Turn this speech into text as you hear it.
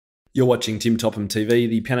You're watching Tim Topham TV,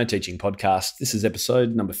 the piano teaching podcast. This is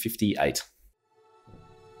episode number 58.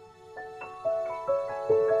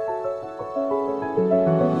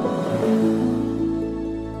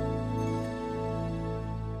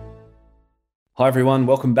 Hi everyone,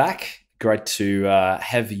 welcome back. Great to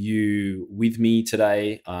have you with me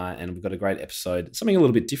today, and we've got a great episode, something a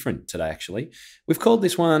little bit different today actually. We've called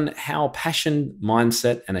this one How Passion,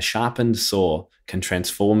 Mindset and a Sharpened Saw Can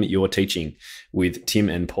Transform Your Teaching with Tim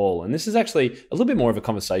and Paul. And this is actually a little bit more of a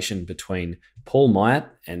conversation between Paul Myatt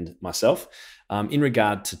and myself in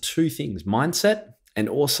regard to two things, mindset and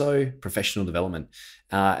also professional development.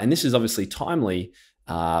 And this is obviously timely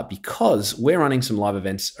because we're running some live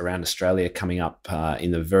events around Australia coming up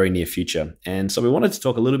in the very near future. And so we wanted to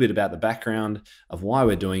talk a little bit about the background of why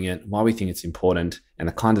we're doing it, why we think it's important, and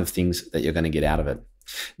the kinds of things that you're going to get out of it.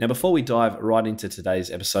 Now, before we dive right into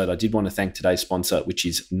today's episode, I did want to thank today's sponsor, which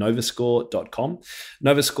is novascore.com.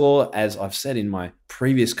 Novascore, as I've said in my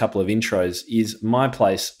previous couple of intros, is my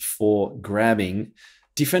place for grabbing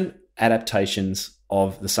different adaptations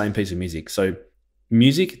of the same piece of music. So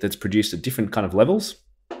music that's produced at different kind of levels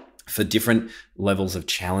for different levels of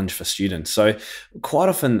challenge for students. So quite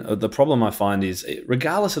often the problem I find is,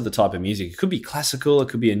 regardless of the type of music, it could be classical, it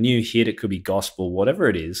could be a new hit, it could be gospel, whatever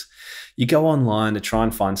it is, you go online to try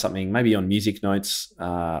and find something maybe on Music Notes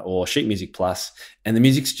or Sheet Music Plus, and the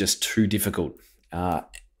music's just too difficult.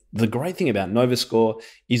 The great thing about Novascore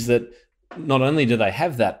is that not only do they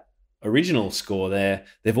have that original score there,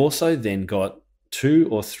 they've also then got 2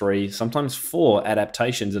 or 3, sometimes 4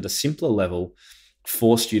 adaptations at a simpler level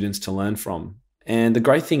for students to learn from. And the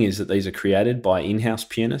great thing is that these are created by in-house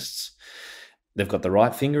pianists. They've got the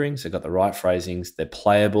right fingerings, they've got the right phrasings, they're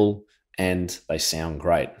playable, and they sound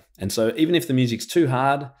great. And so even if the music's too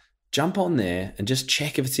hard, jump on there and just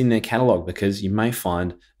check if it's in their catalog, because you may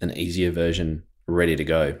find an easier version ready to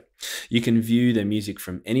go. You can view their music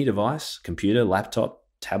from any device, computer, laptop,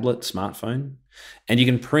 tablet, smartphone, and you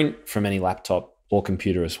can print from any laptop or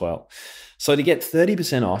computer as well. So to get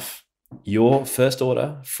 30% off your first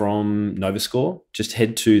order from Novascore, just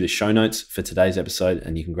head to the show notes for today's episode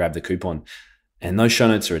and you can grab the coupon. And those show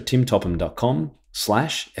notes are at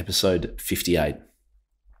timtopham.com/episode 58.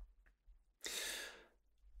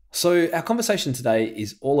 So our conversation today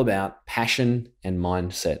is all about passion and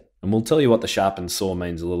mindset. And we'll tell you what the sharpened saw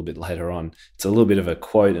means a little bit later on. It's a little bit of a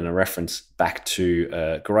quote and a reference back to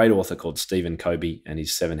a great author called Stephen Covey and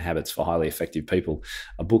his 7 Habits for Highly Effective People,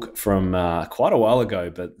 a book from quite a while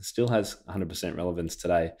ago, but still has 100% relevance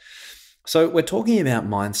today. So we're talking about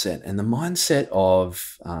mindset, and the mindset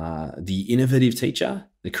of the innovative teacher,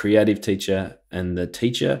 the creative teacher, and the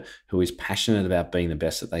teacher who is passionate about being the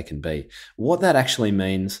best that they can be. What that actually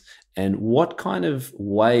means and what kind of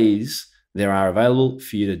ways there are available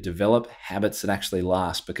for you to develop habits that actually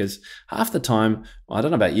last. Because half the time, I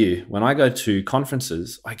don't know about you, when I go to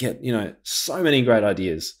conferences, I get, so many great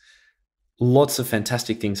ideas, lots of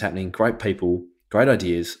fantastic things happening, great people, great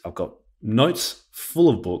ideas. I've got notes full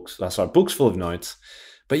of books full of notes,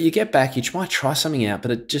 but you get back, you might try something out,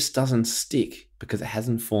 but it just doesn't stick because it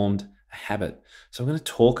hasn't formed a habit. So I'm going to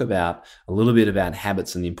talk about a little bit about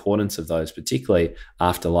habits and the importance of those, particularly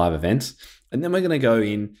after live events. And then we're going to go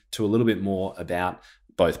into a little bit more about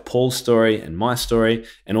both Paul's story and my story,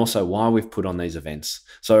 and also why we've put on these events.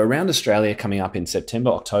 So around Australia coming up in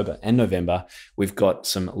September, October, and November, we've got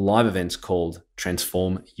some live events called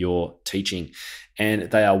Transform Your Teaching.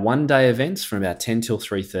 And they are one-day events from about 10 till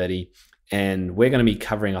 3:30. And we're going to be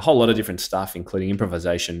covering a whole lot of different stuff, including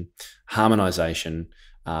improvisation, harmonization,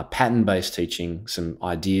 pattern-based teaching, some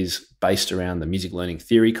ideas based around the music learning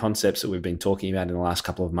theory concepts that we've been talking about in the last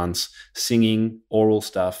couple of months, singing, oral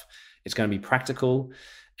stuff. It's going to be practical.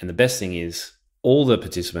 And the best thing is all the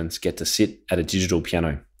participants get to sit at a digital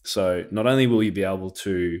piano. So not only will you be able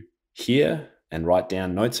to hear and write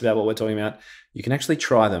down notes about what we're talking about, you can actually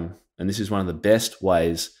try them. And this is one of the best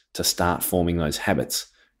ways to start forming those habits,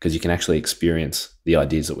 because you can actually experience the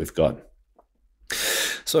ideas that we've got.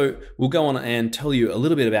 So we'll go on and tell you a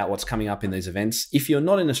little bit about what's coming up in these events. If you're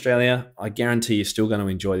not in Australia, I guarantee you're still going to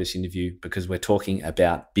enjoy this interview, because we're talking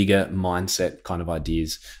about bigger mindset kind of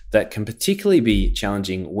ideas that can particularly be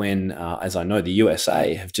challenging when, as I know, the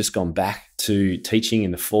USA have just gone back to teaching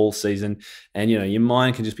in the fall season. And, your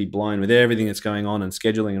mind can just be blown with everything that's going on and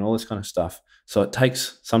scheduling and all this kind of stuff. So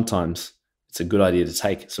sometimes it's a good idea to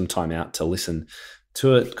take some time out to listen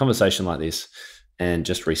to a conversation like this and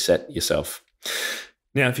just reset yourself.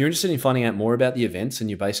 Now, if you're interested in finding out more about the events and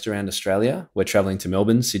you're based around Australia, we're traveling to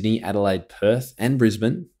Melbourne, Sydney, Adelaide, Perth, and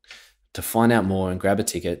Brisbane. To find out more and grab a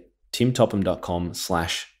ticket,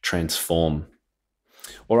 timtopham.com/transform.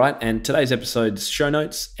 All right, and today's episode's show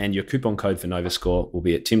notes and your coupon code for NovaScore will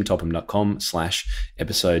be at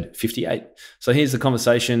timtopham.com/episode 58. So here's the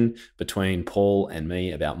conversation between Paul and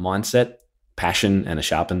me about mindset, passion, and a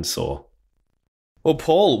sharpened saw. Well,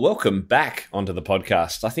 Paul, welcome back onto the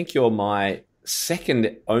podcast. I think you're my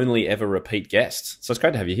second only ever repeat guest, so it's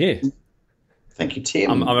great to have you here. Thank you,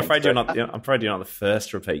 Tim. I'm afraid you're not. I'm afraid you're not the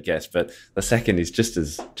first repeat guest, but the second is just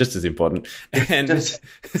as important. And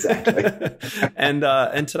exactly. and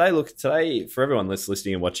today for everyone that's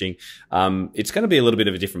listening and watching, it's going to be a little bit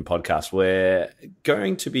of a different podcast. We're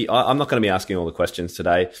going to be. I'm not going to be asking all the questions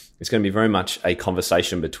today. It's going to be very much a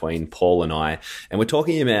conversation between Paul and I, and we're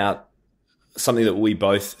talking about something that we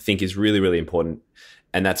both think is really, really important,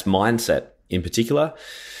 and that's mindset in particular,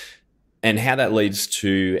 and how that leads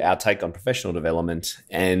to our take on professional development,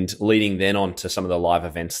 and leading then on to some of the live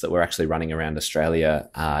events that we're actually running around Australia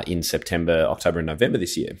in September, October, and November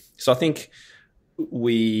this year. So I think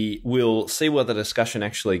we will see where the discussion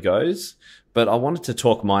actually goes. But I wanted to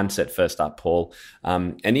talk mindset first up, Paul.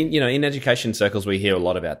 And in education circles, we hear a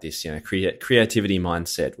lot about this. Creativity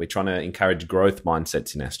mindset. We're trying to encourage growth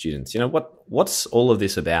mindsets in our students. What's all of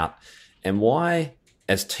this about, and why,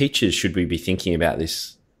 as teachers, should we be thinking about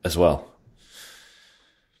this as well?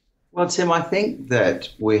 Well, Tim, I think that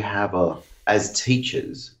as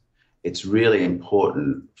teachers, it's really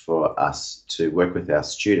important for us to work with our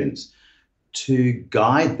students to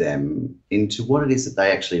guide them into what it is that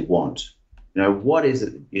they actually want. What is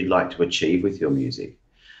it you'd like to achieve with your music?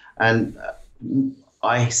 And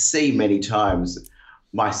I see many times,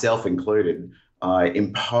 myself included, I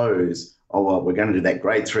impose, well, we're going to do that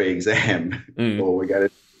grade 3 exam, or we're going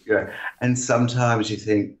to, and sometimes you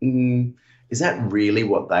think, is that really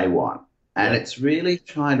what they want? And it's really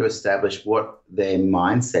trying to establish what their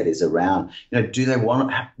mindset is around. Why do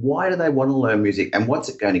they want to learn music, and what's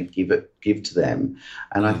it going to give to them?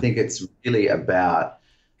 And I think it's really about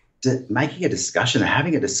making a discussion,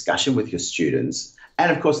 having a discussion with your students,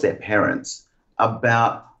 and of course their parents,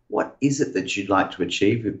 about what is it that you'd like to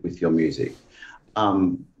achieve with your music.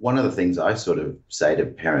 One of the things I sort of say to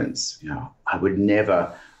parents, I would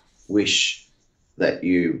never wish that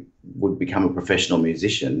you would become a professional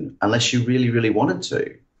musician unless you really, really wanted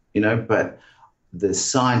to, but the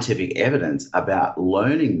scientific evidence about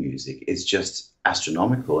learning music is just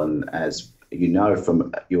astronomical. And as you know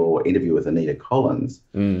from your interview with Anita Collins,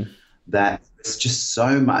 that there's just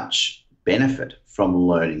so much benefit from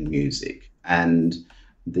learning music, and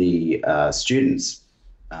the students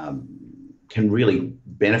can really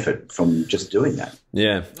benefit from just doing that.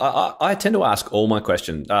 Yeah. I tend to ask all my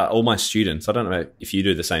students, I don't know if you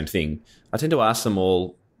do the same thing, I tend to ask them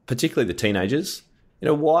all, particularly the teenagers,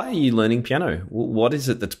 why are you learning piano? What is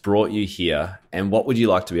it that's brought you here? And what would you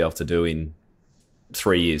like to be able to do in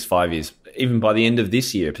 3 years, 5 years, even by the end of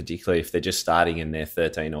this year, particularly if they're just starting and they're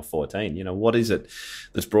 13 or 14? What is it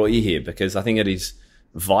that's brought you here? Because I think it is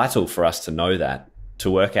vital for us to know that,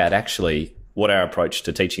 to work out actually what our approach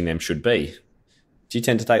to teaching them should be. Do you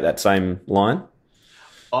tend to take that same line?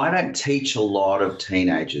 I don't teach a lot of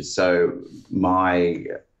teenagers. So I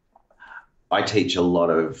teach a lot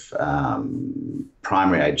of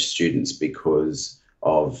primary age students because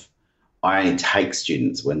I only take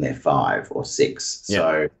students when they're 5 or 6. Yeah.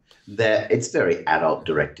 So it's very adult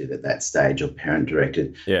directed at that stage, or parent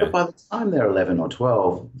directed. Yeah. But by the time they're 11 or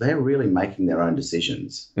 12, they're really making their own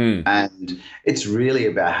decisions. And it's really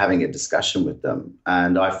about having a discussion with them.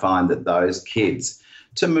 And I find that those kids,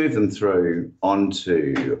 to move them through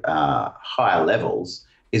onto higher levels,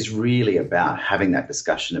 is really about having that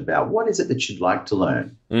discussion about what is it that you'd like to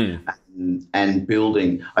learn, and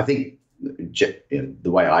building. I think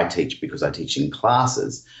the way I teach, because I teach in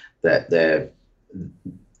classes, that they've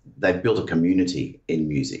built a community in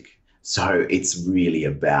music. So it's really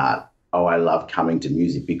about, I love coming to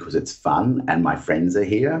music because it's fun and my friends are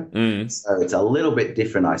here. So it's a little bit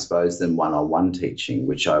different, I suppose, than one-on-one teaching,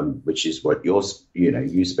 which is what you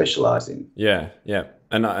specialize in. Yeah, yeah.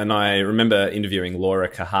 And I remember interviewing Laura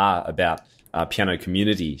Kahar about piano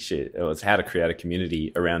community. It was how to create a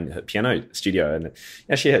community around her piano studio, and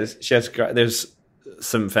there's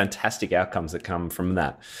some fantastic outcomes that come from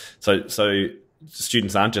that. So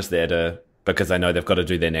students aren't just there because they know they've got to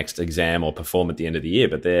do their next exam or perform at the end of the year,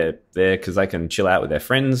 but they're there because they can chill out with their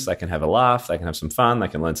friends, they can have a laugh, they can have some fun, they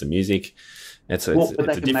can learn some music. It's a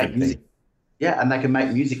different thing. Yeah, and they can make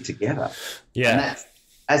music together. Yeah. And that's,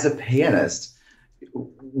 as a pianist,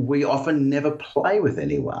 we often never play with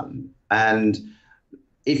anyone. And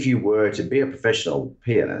if you were to be a professional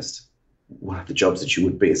pianist, one of the jobs that you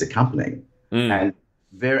would be is accompanying. And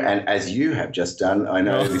and as you have just done, I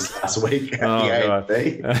know this last week at the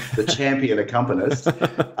AFB, the champion accompanist,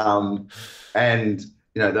 and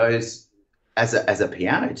those as a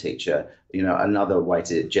piano teacher, another way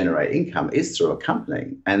to generate income is through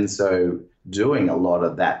accompanying, and so doing a lot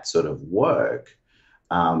of that sort of work,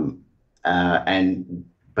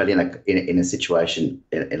 but in a situation,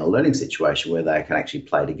 in a learning situation where they can actually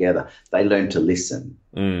play together, they learn to listen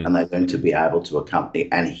and they learn to be able to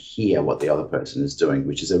accompany and hear what the other person is doing,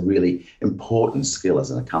 which is a really important skill as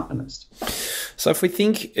an accompanist. So if we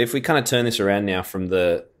kind of turn this around now from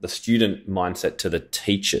the student mindset to the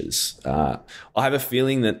teachers, I have a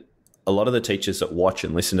feeling that a lot of the teachers that watch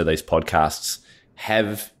and listen to these podcasts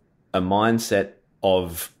have a mindset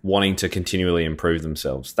of wanting to continually improve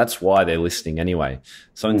themselves. That's why they're listening anyway.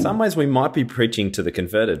 So in some ways we might be preaching to the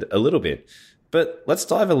converted a little bit, but let's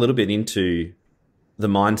dive a little bit into the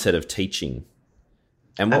mindset of teaching.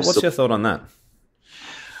 And what's your thought on that?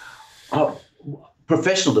 Oh,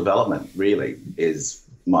 professional development really is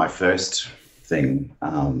my first thing.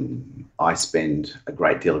 I spend a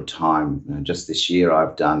great deal of time. Just this year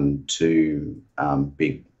I've done 2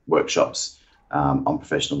 big workshops on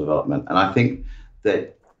professional development. And I think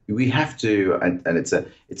that we have to, and it's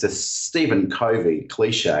a Stephen Covey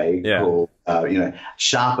cliche called,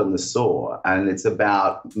 sharpen the saw. And it's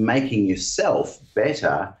about making yourself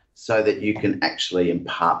better so that you can actually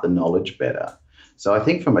impart the knowledge better. So I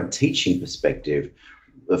think from a teaching perspective,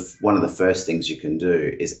 one of the first things you can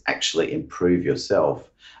do is actually improve yourself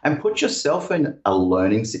and put yourself in a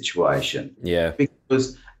learning situation. Yeah.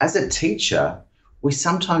 Because as a teacher, we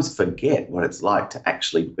sometimes forget what it's like to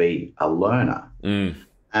actually be a learner.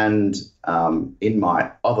 And in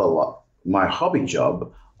my hobby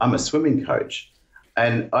job, I'm a swimming coach.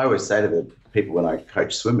 And I always say to the people when I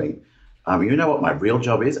coach swimming, you know what my real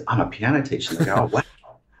job is? I'm a piano teacher. And they go, oh, wow.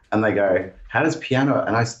 And they go, how does piano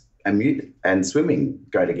and swimming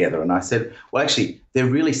go together? And I said, well, actually, they're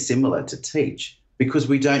really similar to teach because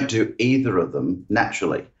we don't do either of them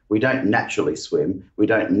naturally. We don't naturally swim. We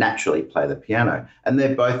don't naturally play the piano. And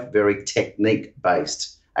they're both very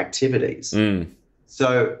technique-based activities.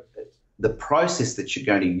 So the process that you're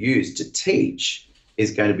going to use to teach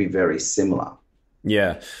is going to be very similar.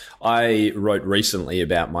 Yeah. I wrote recently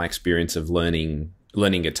about my experience of learning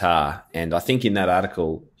guitar. And I think in that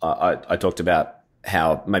article, I talked about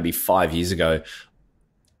how maybe 5 years ago,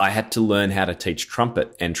 I had to learn how to teach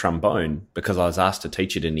trumpet and trombone because I was asked to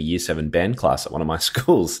teach it in a Year 7 band class at one of my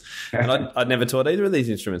schools. And I'd never taught either of these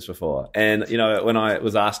instruments before. And, when I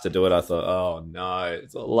was asked to do it, I thought, oh, no,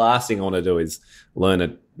 the last thing I want to do is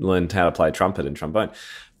learn how to play trumpet and trombone.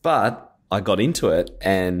 But I got into it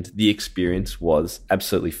and the experience was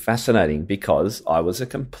absolutely fascinating because I was a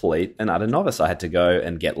complete and utter novice. I had to go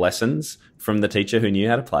and get lessons from the teacher who knew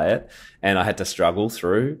how to play it. And I had to struggle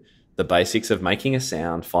through the basics of making a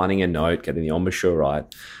sound, finding a note, getting the embouchure right.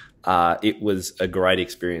 It was a great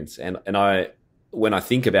experience. And when I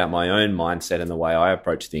think about my own mindset and the way I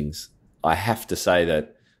approach things, I have to say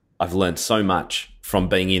that I've learned so much from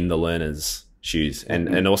being in the learner's shoes.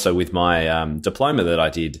 And also with my diploma that I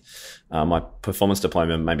did, my performance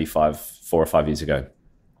diploma maybe 4 or 5 years ago.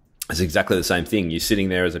 It's exactly the same thing. You're sitting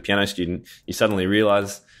there as a piano student, you suddenly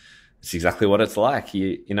realize it's exactly what it's like.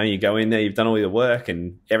 You go in there, you've done all your work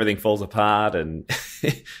and everything falls apart and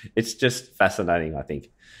it's just fascinating, I think.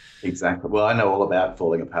 Exactly. Well, I know all about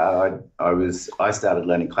falling apart. I started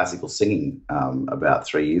learning classical singing about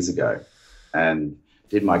 3 years ago and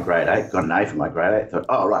did my grade 8, got an A for my grade 8, thought,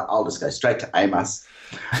 oh, right, I'll just go straight to Amos.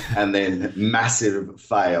 And then massive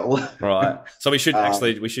fail. Right. So we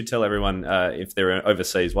should tell everyone if they're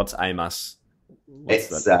overseas, what's Amos?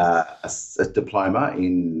 It's a diploma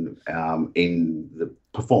in the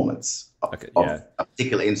performance of a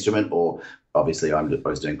particular instrument, or obviously I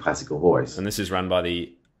was doing classical voice. And this is run by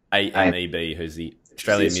the AMEB, who's the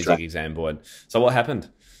Australian Music Exam Board. So what happened?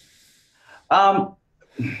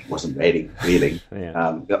 Wasn't ready, really.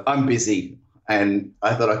 I'm busy, and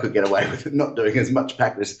I thought I could get away with not doing as much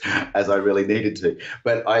practice as I really needed to.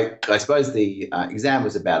 But I suppose the exam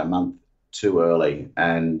was about a month too early,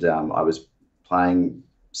 and I was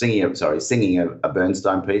singing a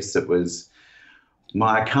Bernstein piece that was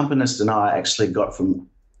my accompanist and I actually got from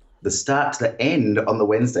the start to the end on the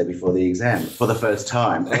Wednesday before the exam for the first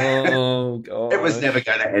time. Oh, God. It was never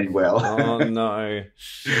going to end well. Oh, no.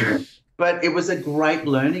 But it was a great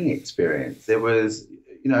learning experience. It was,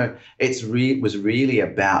 it was really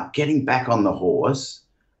about getting back on the horse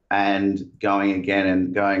and going again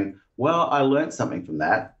and going, well, I learned something from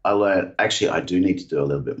that. I learned, actually, I do need to do a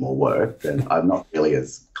little bit more work, and I'm not really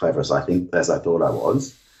as clever as I thought I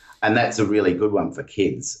was. And that's a really good one for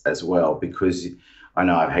kids as well, because I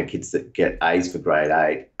know I've had kids that get A's for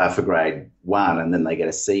for grade 1, and then they get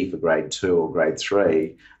a C for grade 2 or grade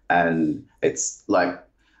 3. And it's like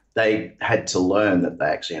they had to learn that they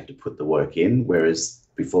actually have to put the work in, whereas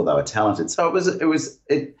before they were talented. So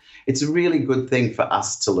it's a really good thing for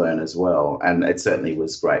us to learn as well. And it certainly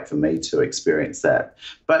was great for me to experience that.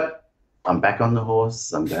 But I'm back on the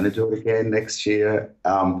horse. I'm going to do it again next year.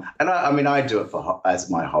 And I do it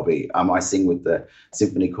as my hobby. I sing with the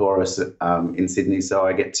symphony chorus in Sydney, so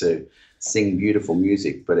I get to sing beautiful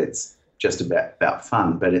music, but it's just about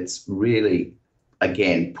fun. But it's really,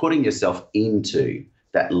 again, putting yourself into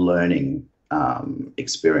that learning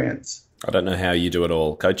experience. I don't know how you do it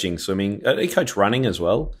all. Coaching, swimming. You coach running as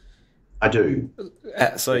well? I do.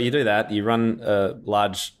 So you do that. You run a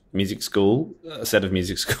large music school, a set of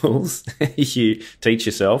music schools. You teach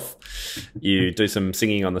yourself. You do some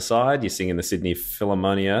singing on the side. You sing in the Sydney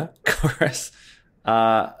Philharmonia chorus.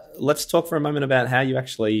 Let's talk for a moment about how you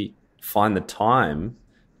actually find the time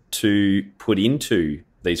to put into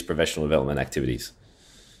these professional development activities.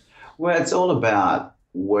 Well, it's all about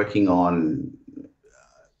working on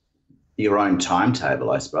your own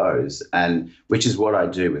timetable, I suppose, and which is what I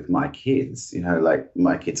do with my kids. You know, like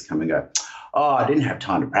my kids come and go, "Oh, I didn't have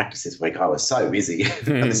time to practice this week. I was so busy."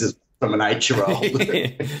 This is from an 8-year-old.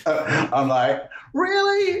 I'm like,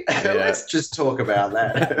 really? Yeah. Let's just talk about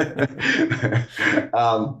that.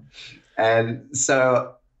 And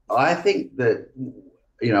so I think that,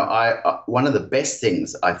 you know, one of the best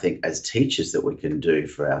things I think as teachers that we can do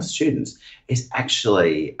for our students is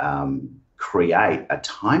actually create a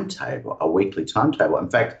timetable, a weekly timetable. In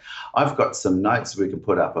fact, I've got some notes we can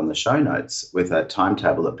put up on the show notes with a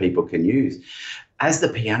timetable that people can use. As the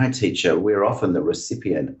piano teacher, we're often the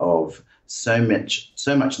recipient of so much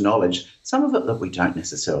knowledge, some of it that we don't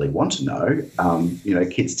necessarily want to know. You know,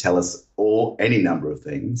 kids tell us any number of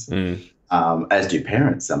things, as do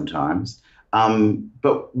parents sometimes.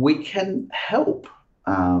 But we can help.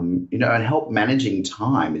 You know, and help managing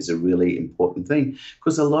time is a really important thing,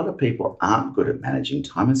 because a lot of people aren't good at managing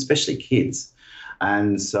time, especially kids.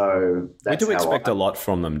 And so that's we do expect a lot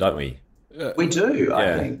from them, don't we? We do,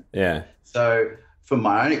 I think. Yeah. So from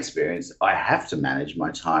my own experience, I have to manage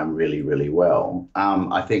my time really, really well.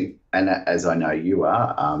 I think, and as I know you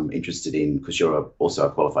are interested in, because you're also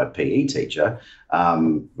a qualified PE teacher,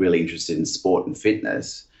 really interested in sport and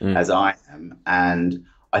fitness, as I am. And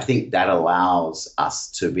I think that allows us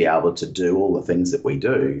to be able to do all the things that we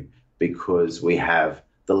do because we have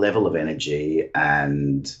the level of energy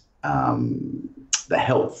and the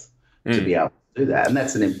health to be able to do that. And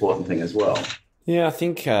that's an important thing as well. Yeah, I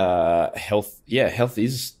think health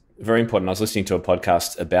is very important. I was listening to a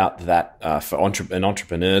podcast about that for an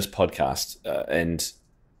entrepreneur's podcast and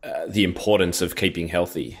the importance of keeping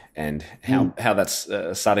healthy and how that's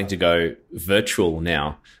starting to go virtual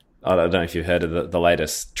now. I don't know if you've heard of the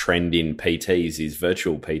latest trend in PTs is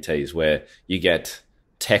virtual PTs, where you get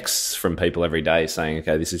texts from people every day saying,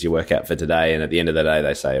 okay, this is your workout for today. And at the end of the day,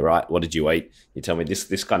 they say, right, what did you eat? You tell me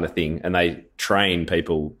this kind of thing. And they train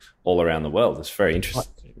people all around the world. It's very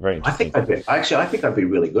interesting. Very interesting. I think I'd be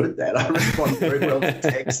really good at that. I respond very well to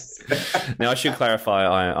texts. Now, I should clarify,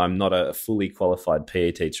 I'm not a fully qualified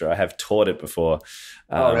PE teacher. I have taught it before.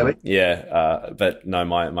 Oh, really? Yeah, but no,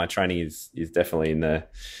 my training is definitely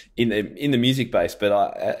in the music base.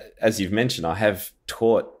 But as you've mentioned, I have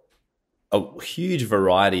taught a huge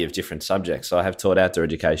variety of different subjects. So I have taught outdoor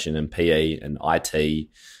education and PE and IT,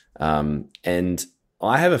 and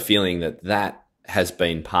I have a feeling that has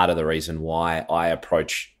been part of the reason why I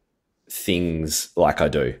approach things like I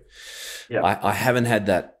do. Yeah. I haven't had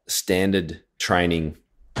that standard training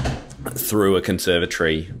through a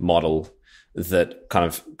conservatory model that kind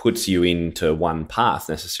of puts you into one path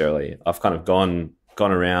necessarily. I've kind of gone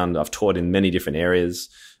around. I've taught in many different areas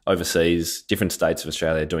overseas, different states of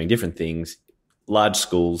Australia, doing different things, large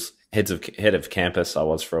schools, head of campus I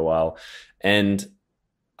was for a while. And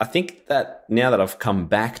I think that now that I've come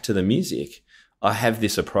back to the music, I have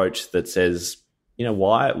this approach that says, you know,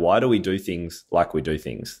 why do we do things like we do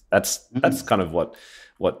things? That's kind of what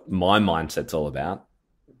my mindset's all about.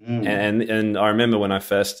 And I remember when I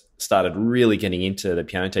first started really getting into the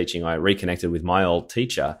piano teaching, I reconnected with my old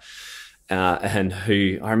teacher, and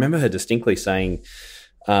who I remember her distinctly saying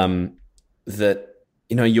that,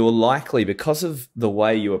 you know, you're likely, because of the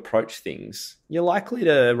way you approach things, you're likely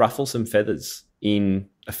to ruffle some feathers in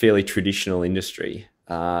a fairly traditional industry.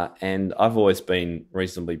 And I've always been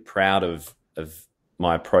reasonably proud of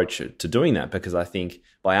my approach to doing that, because I think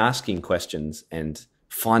by asking questions and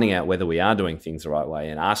finding out whether we are doing things the right way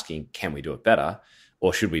and asking, can we do it better,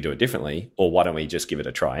 or should we do it differently, or why don't we just give it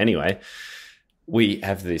a try anyway, we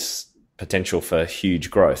have this potential for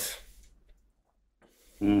huge growth.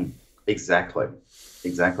 Exactly.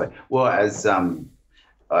 Well, as one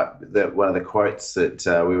of the quotes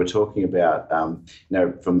that we were talking about,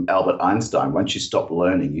 from Albert Einstein, once you stop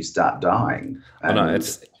learning, you start dying. And I know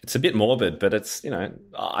it's a bit morbid, but it's,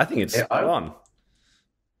 I think it's spot on.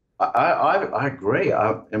 I agree.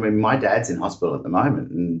 I mean, my dad's in hospital at the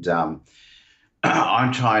moment, and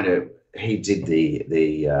I'm trying to. He did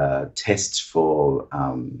the tests for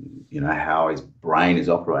how his brain is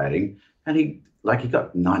operating, and he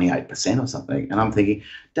got 98% or something. And I'm thinking,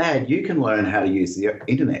 Dad, you can learn how to use the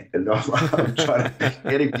internet, and I'm trying to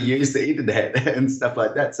get him to use the internet and stuff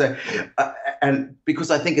like that. So, and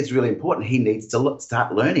because I think it's really important, he needs to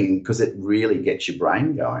start learning because it really gets your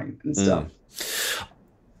brain going and stuff.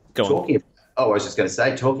 Go on. I was just going to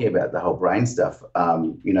say, talking about the whole brain stuff,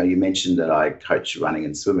 you mentioned that I coach running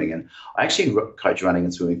and swimming, and I actually coach running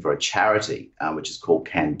and swimming for a charity, which is called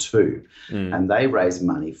Can2, and they raise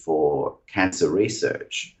money for cancer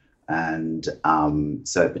research. And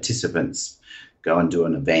so participants go and do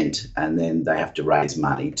an event, and then they have to raise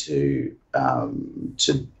money for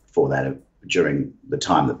that during the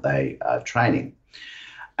time that they are training.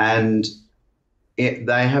 And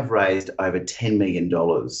they have raised over $10 million.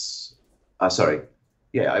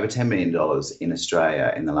 Over $10 million in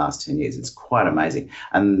Australia in the last 10 years. It's quite amazing.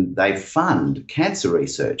 And they fund cancer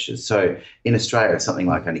researchers. So in Australia, something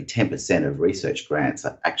like only 10% of research grants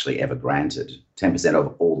are actually ever granted, 10%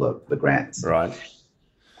 of all the grants. Right.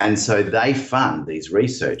 And so they fund these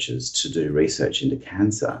researchers to do research into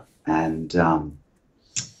cancer. And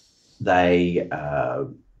they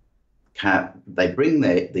bring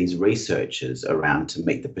these researchers around to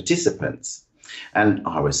meet the participants. And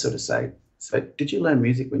I always sort of say, so did you learn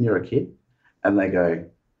music when you were a kid? And they go,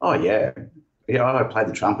 oh, yeah. I played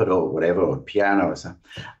the trumpet or whatever, or piano or something.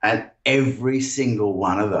 And every single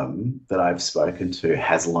one of them that I've spoken to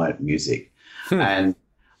has learnt music. And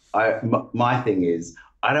my thing is,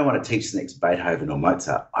 I don't want to teach the next Beethoven or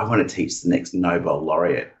Mozart. I want to teach the next Nobel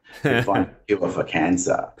laureate to find a cure for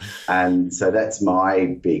cancer. And so that's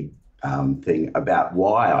my big thing about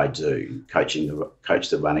why I do coach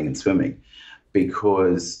the running and swimming,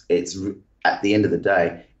 because it's at the end of the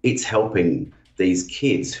day, it's helping these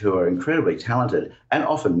kids who are incredibly talented and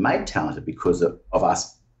often made talented because of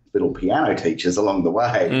us little piano teachers along the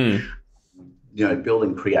way,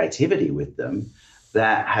 building creativity with them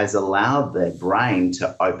that has allowed their brain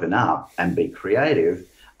to open up and be creative.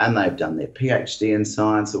 And they've done their PhD in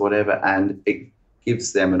science or whatever, and it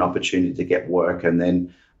gives them an opportunity to get work and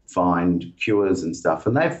then find cures and stuff.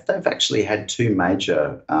 And they've actually had 2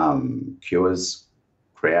 major cures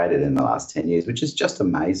created in the last 10 years, which is just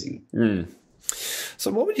amazing.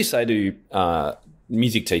 So what would you say to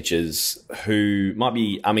music teachers who might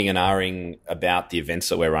be umming and ahhing about the events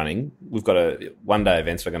that we're running? We've got a one-day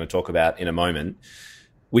events we're going to talk about in a moment,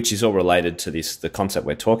 which is all related to the concept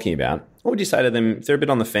we're talking about. What would you say to them if they're a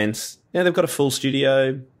bit on the fence? They've got a full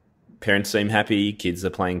studio, parents seem happy, kids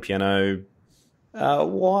are playing piano.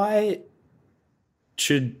 Why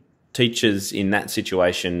should teachers in that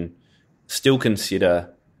situation still consider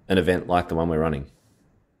an event like the one we're running?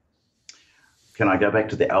 Can I go back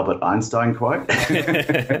to the Albert Einstein quote?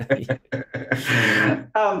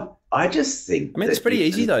 I just think... it's pretty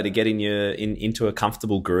easy, though, to get into a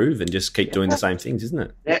comfortable groove and just keep doing the same things, isn't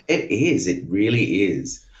it? Yeah, it is. It really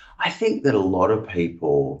is. I think that a lot of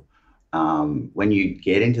people, when you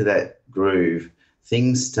get into that groove,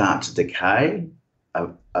 things start to decay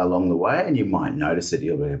along the way, and you might notice it.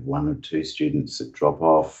 You'll have 1 or 2 students that drop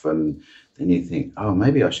off, and then you think, oh,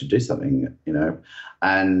 maybe I should do something,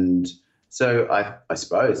 And so I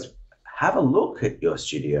suppose have a look at your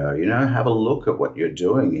studio, have a look at what you're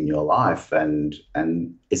doing in your life, and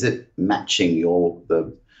is it matching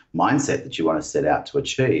the mindset that you want to set out to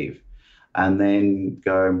achieve? And then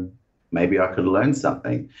go, maybe I could learn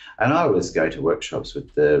something. And I always go to workshops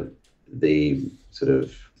with the sort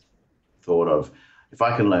of thought of, if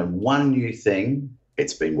I can learn one new thing,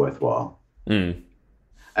 it's been worthwhile. And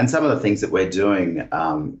some of the things that we're doing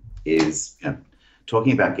is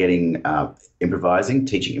talking about getting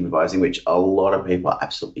teaching improvising, which a lot of people are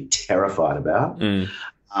absolutely terrified about.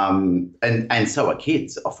 And so are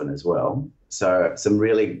kids often as well. So some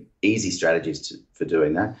really easy strategies for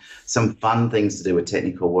doing that. Some fun things to do with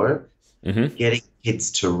technical work. Getting kids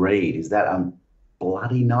to read. Is that a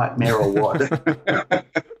bloody nightmare or what?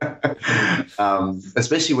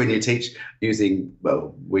 Especially when you teach using,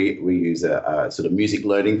 we use a sort of music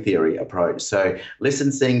learning theory approach. So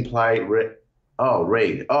listen, sing, play, read.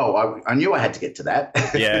 Oh, I knew I had to get to that.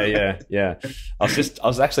 Yeah. I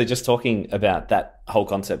was actually just talking about that whole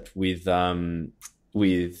concept with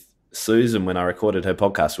Susan, when I recorded her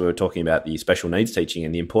podcast, we were talking about the special needs teaching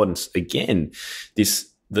and the importance, again,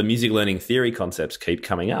 the music learning theory concepts keep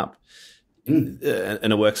coming up. And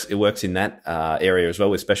it works in that area as well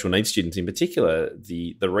with special needs students in particular.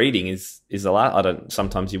 The reading is a lot.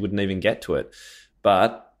 Sometimes you wouldn't even get to it,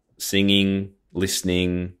 but singing,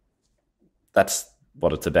 listening, that's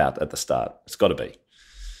what it's about at the start. It's got to be.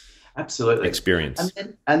 Absolutely. Experience.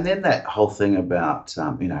 And then that whole thing about,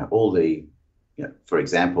 all the, for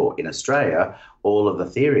example, in Australia, all of the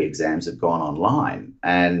theory exams have gone online,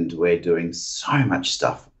 and we're doing so much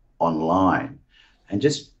stuff online. And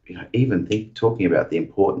just, even talking about the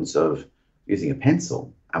importance of using a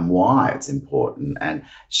pencil and why it's important, and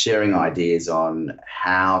sharing ideas on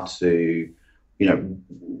how to,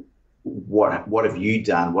 what have you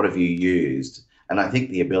done? What have you used? And I think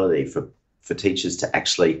the ability for teachers to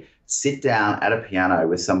actually sit down at a piano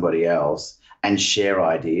with somebody else and share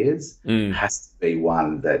ideas has to be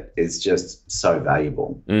one that is just so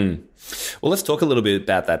valuable. Well, let's talk a little bit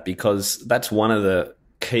about that, because that's one of the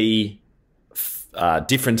key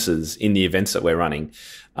differences in the events that we're running.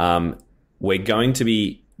 We're going to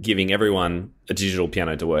be giving everyone a digital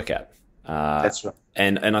piano to work at. That's right.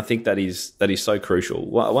 And I think that is so crucial.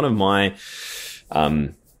 One of my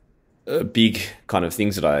big kind of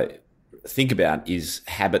things that I think about is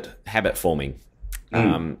habit forming.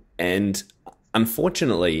 And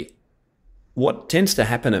unfortunately, what tends to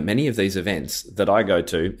happen at many of these events that I go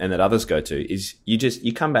to and that others go to is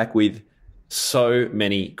you come back with so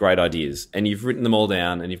many great ideas, and you've written them all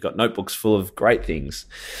down, and you've got notebooks full of great things.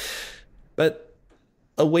 But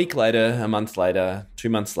a week later, a month later, 2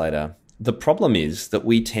 months later, the problem is that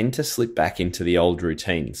we tend to slip back into the old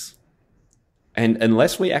routines. And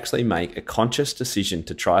unless we actually make a conscious decision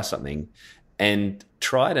to try something and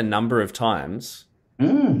try it a number of times,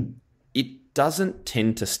 it doesn't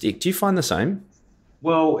tend to stick. Do you find the same?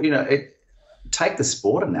 Well, take the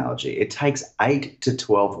sport analogy. It takes 8 to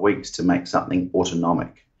 12 weeks to make something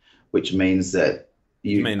autonomic, which means that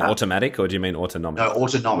you mean automatic, or do you mean autonomic? No,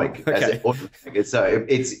 autonomic. Okay. So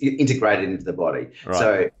it's integrated into the body. Right.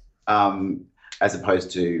 So as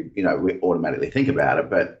opposed to, we automatically think about it,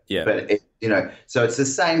 but so it's the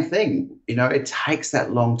same thing. It takes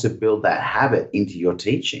that long to build that habit into your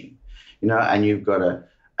teaching, and you've got to,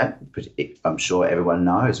 I'm sure everyone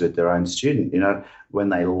knows with their own student, when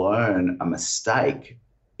they learn a mistake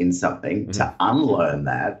in something, to unlearn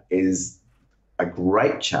that is a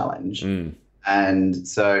great challenge. And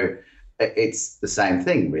so it's the same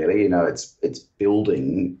thing, really. It's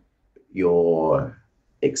building your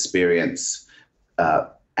experience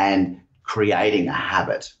and creating a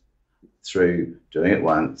habit through doing it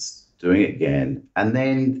once, doing it again, and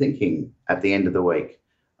then thinking at the end of the week,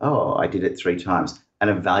 oh, I did it 3 times, and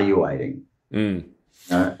evaluating.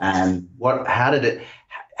 And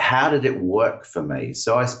how did it work for me?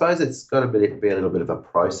 So I suppose it's got to be a little bit of a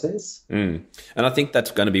process. And I think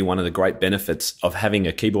that's going to be one of the great benefits of having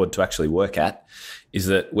a keyboard to actually work at, is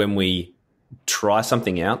that when we try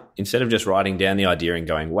something out, instead of just writing down the idea and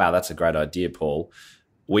going, wow, that's a great idea, Paul,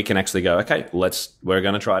 we can actually go, okay, we're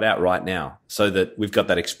going to try it out right now, so that we've got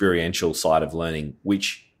that experiential side of learning,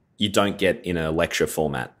 which you don't get in a lecture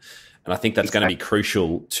format. And I think that's going to be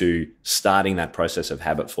crucial to starting that process of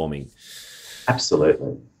habit forming.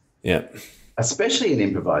 Absolutely. Yeah. Especially in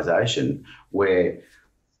improvisation, where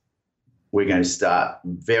we're going to start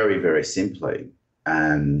very, very simply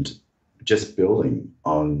and just building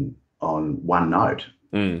on 1 note,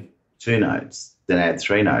 2 notes, then add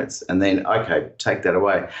 3 notes, and then, okay, take that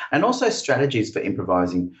away. And also strategies for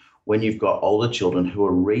improvising when you've got older children who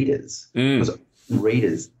are readers, because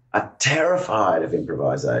readers are terrified of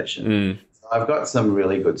improvisation. So I've got some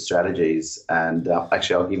really good strategies, and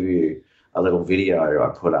actually I'll give you a little video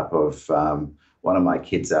I put up of one of my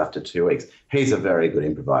kids after 2 weeks. He's a very good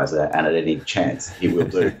improviser, and at any chance he will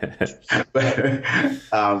do.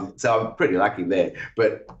 So I'm pretty lucky there.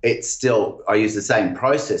 But it's still, I use the same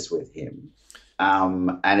process with him,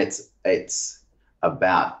 and it's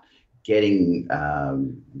about getting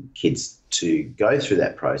kids to go through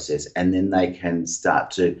that process, and then they can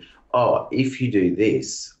start to, if you do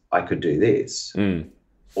this, I could do this.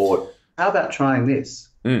 Or how about trying this?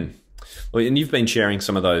 Well, and you've been sharing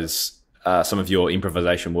some of those, some of your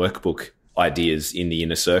improvisation workbook ideas in the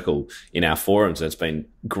inner circle in our forums. It's been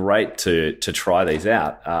great to try these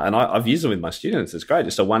out. And I've used them with my students. It's great.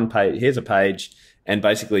 Just a 1 page, here's a page, and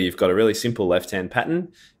basically you've got a really simple left-hand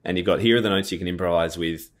pattern, and you've got, here are the notes you can improvise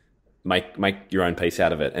with, make your own piece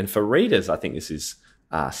out of it. And for readers, I think this is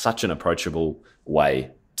such an approachable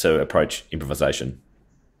way to approach improvisation.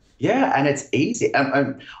 Yeah, and it's easy.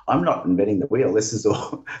 I'm not inventing the wheel. This is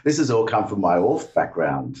all come from my auth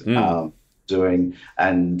background, doing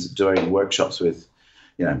workshops with,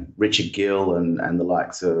 Richard Gill and the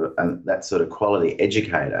likes of, and that sort of quality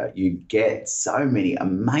educator. You get so many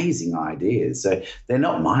amazing ideas. So they're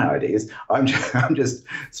not my ideas. I'm just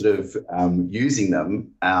sort of using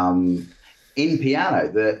them in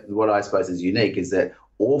piano. What I suppose is unique is that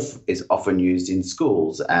Orff is often used in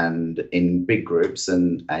schools and in big groups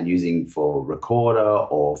and using for recorder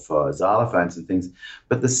or for xylophones and things.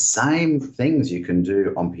 But the same things you can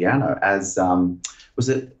do on piano as, was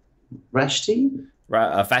it Vashti?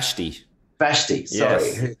 Vashti. Vashti,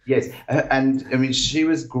 sorry. Yes. And I mean, she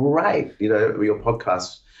was great. Your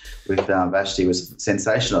podcast with Vashti was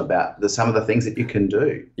sensational about some of the things that you can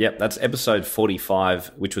do. Yep, that's episode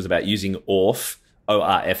 45, which was about using Orff.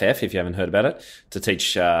 ORFF, if you haven't heard about it, to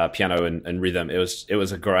teach piano and rhythm. It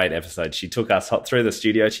was a great episode. She took us through the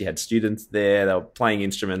studio. She had students there. They were playing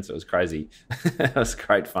instruments. It was crazy. It was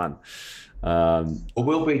great fun. Well,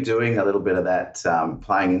 we'll be doing a little bit of that,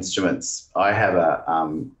 playing instruments. I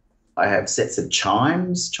have sets of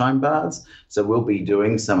chime bars, so we'll be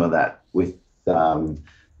doing some of that with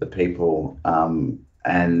the people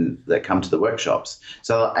and that come to the workshops.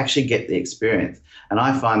 So they'll actually get the experience. And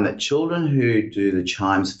I find that children who do the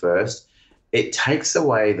chimes first, it takes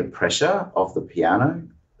away the pressure of the piano.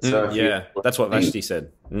 So that's what Vashti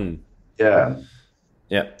said. Yeah.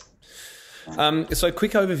 Yeah. So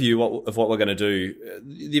quick overview of what we're going to do.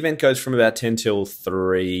 The event goes from about 10 till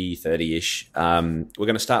 3:30-ish. We're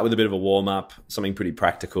going to start with a bit of a warm-up, something pretty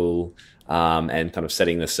practical, and kind of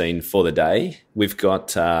setting the scene for the day. We've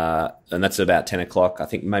got, and that's about 10 o'clock, I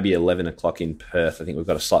think maybe 11 o'clock in Perth. I think we've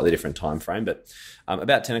got a slightly different time frame, but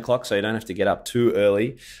about 10 o'clock, so you don't have to get up too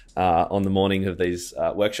early on the morning of these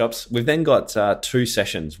workshops. We've then got 2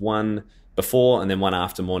 sessions, one before and then one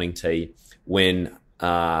after morning tea, when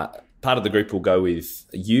part of the group will go with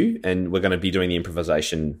you, and we're going to be doing the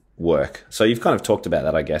improvisation work. So you've kind of talked about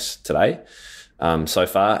that, I guess, today so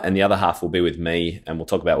far, and the other half will be with me, and we'll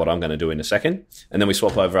talk about what I'm going to do in a second. And then we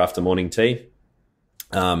swap over after morning tea.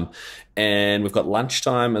 And we've got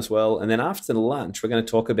lunchtime as well. And then after the lunch, we're going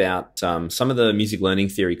to talk about some of the music learning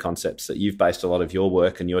theory concepts that you've based a lot of your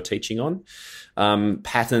work and your teaching on.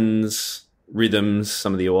 Patterns, rhythms,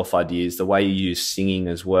 some of the Orff ideas, the way you use singing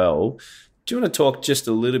as well. Do you want to talk just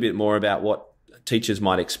a little bit more about what teachers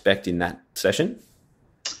might expect in that session?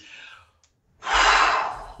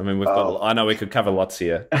 I mean, I know we could cover lots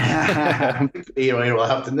here. Here all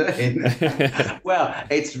afternoon. Well,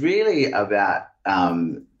 it's really about,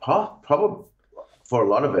 probably for a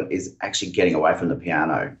lot of it is actually getting away from the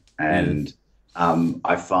piano. And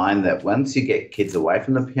I find that once you get kids away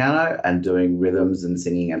from the piano and doing rhythms and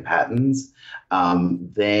singing and patterns,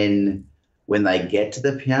 then when they get to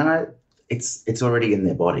the piano, it's already in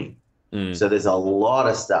their body. So there's a lot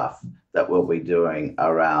of stuff that we'll be doing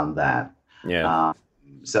around that. Yeah.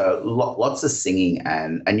 So lots of singing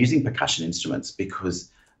and using percussion instruments,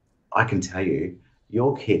 because I can tell you,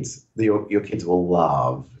 your kids will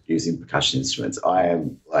love using percussion instruments. I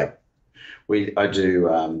am like, I do,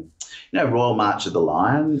 Royal March of the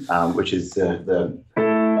Lion, which is the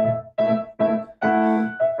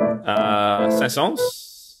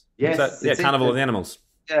Saint-Saëns? Yes. Carnival of the Animals.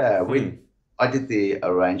 Yeah, I did the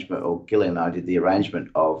arrangement, or Gillian and I did the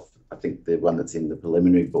arrangement of, I think, the one that's in the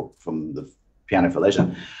preliminary book from the Piano for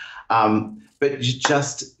Leisure. But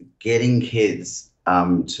just getting kids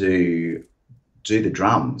to do the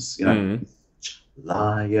drums,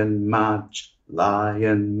 Lion March,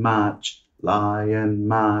 Lion March, Lion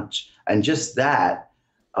March. And just that,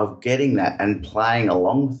 of getting that and playing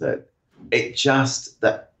along with it,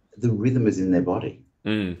 that the rhythm is in their body.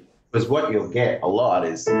 Because what you'll get a lot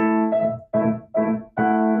is...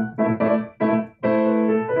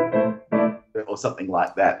 or something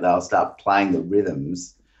like that. They'll start playing the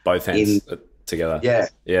rhythms. Both hands together. Yeah.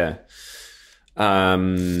 Yeah.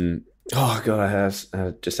 Oh, God,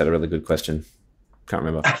 I just had a really good question. Can't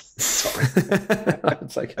remember. Sorry.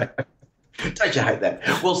 It's okay. Don't you hate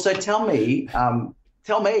that? Well, so tell me,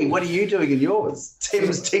 what are you doing in yours?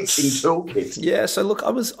 Tim's teaching toolkit. Yeah, so look,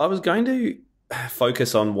 I was going to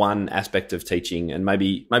focus on one aspect of teaching, and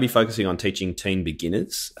maybe focusing on teaching teen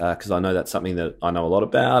beginners, because I know that's something that I know a lot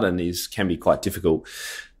about and can be quite difficult.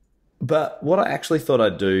 But what I actually thought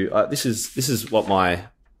I'd do, this is what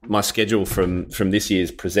my schedule from this year's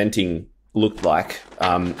presenting looked like,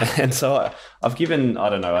 and so I've given, I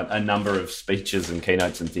don't know, a number of speeches and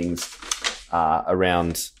keynotes and things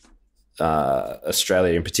around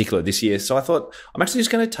Australia in particular this year. So I thought I'm actually just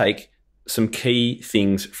going to take some key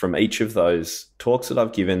things from each of those talks that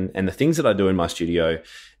I've given and the things that I do in my studio,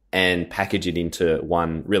 and package it into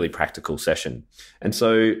one really practical session. And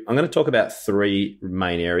so I'm going to talk about three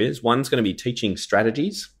main areas. One's going to be teaching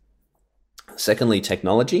strategies. Secondly,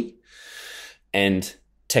 technology, and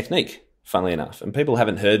technique, funnily enough. And people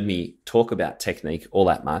haven't heard me talk about technique all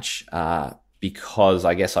that much because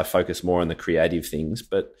I guess I focus more on the creative things.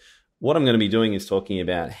 But what I'm going to be doing is talking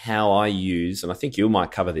about how I use, and I think you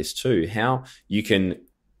might cover this too, how you can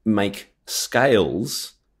make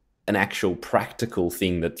scales an actual practical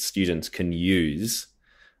thing that students can use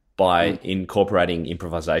by incorporating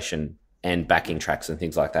improvisation and backing tracks and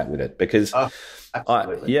things like that with it. Because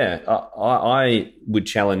I would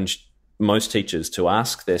challenge most teachers to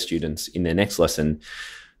ask their students in their next lesson,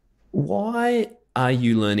 why are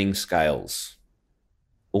you learning scales?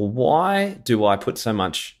 Or why do I put so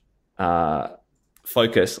much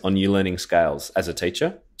focus on you learning scales as a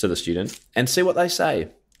teacher to the student, and see what they say?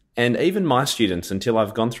 And even my students, until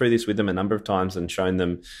I've gone through this with them a number of times and shown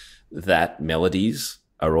them that melodies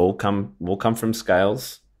are all come from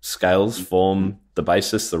scales. Scales form the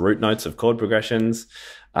basis, the root notes of chord progressions.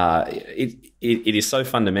 It is so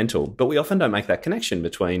fundamental, but we often don't make that connection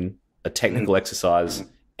between a technical exercise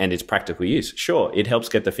and its practical use. Sure, it helps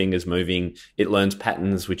get the fingers moving. It learns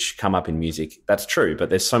patterns which come up in music. That's true, but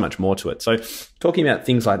there's so much more to it. So talking about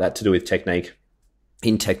things like that to do with technique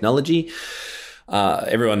in technology,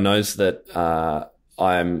 everyone knows that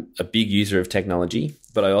I'm a big user of technology,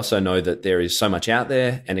 but I also know that there is so much out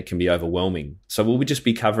there and it can be overwhelming. So we'll just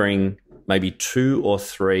be covering maybe 2 or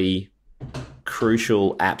 3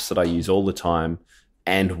 crucial apps that I use all the time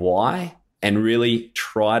and why, and really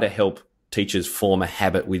try to help teachers form a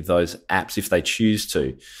habit with those apps if they choose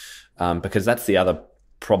to, because that's the other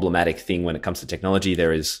problematic thing when it comes to technology.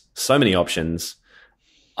 There is so many options.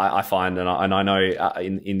 I find, and I know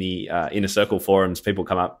in the Inner Circle forums, people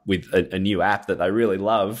come up with a new app that they really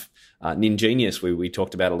love. Ningenius, we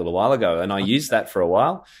talked about a little while ago, and I used that for a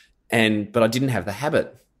while, but I didn't have the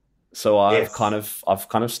habit, so I've kind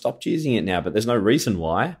of stopped using it now. But there's no reason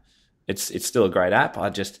why. It's still a great app. I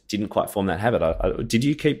just didn't quite form that habit. Did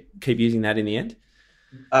you keep using that in the end?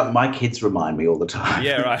 My kids remind me all the time.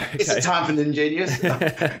 Yeah, right. Okay. Is it time for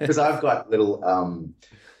Ningenius? Because I've got little.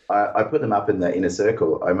 I put them up in the Inner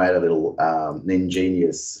Circle. I made a little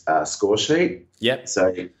Ningenius score sheet. Yep.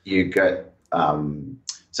 So you get.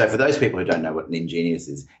 So for those people who don't know what Ningenius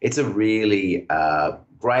is, it's a really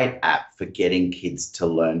great app for getting kids to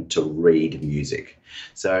learn to read music.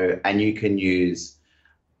 So, and you can use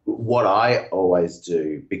what I always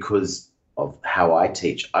do because of how I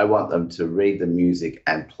teach. I want them to read the music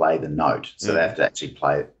and play the note. So they have to actually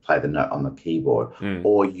play the note on the keyboard,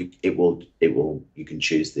 or you can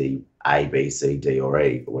choose the A, B, C, D, or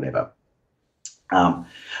E, or whatever.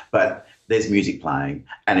 But there's music playing,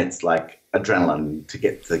 and it's like adrenaline to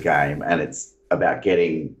get to the game, and it's about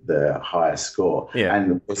getting the highest score. Yeah.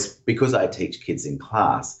 And because I teach kids in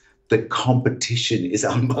class, the competition is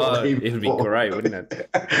unbelievable. It would be great, wouldn't it?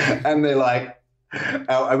 And they're like,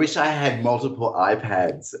 I wish I had multiple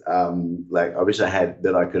iPads. I wish I had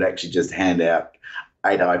that I could actually just hand out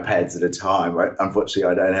 8 iPads at a time. Unfortunately,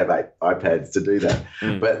 I don't have 8 iPads to do that.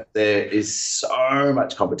 But there is so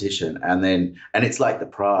much competition, and it's like the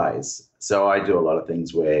prize. So I do a lot of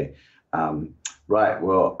things where,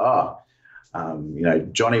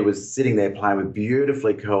 Johnny was sitting there playing with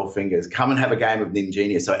beautifully curled fingers. Come and have a game of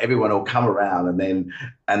Ningenius. So everyone will come around, and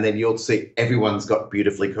then you'll see everyone's got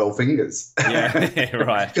beautifully curled fingers. Yeah,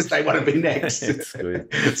 right. Because they want to be next. It's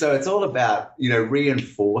good. So it's all about,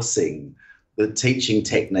 reinforcing the teaching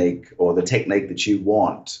technique or the technique that you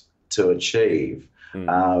want to achieve.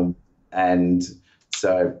 And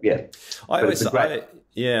so, yeah.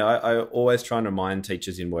 I always try and remind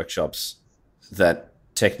teachers in workshops that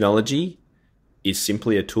technology is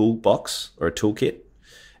simply a toolbox or a toolkit,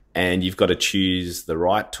 and you've got to choose the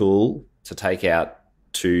right tool to take out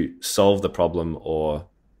to solve the problem, or,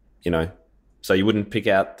 so you wouldn't pick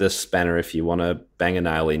out the spanner if you want to bang a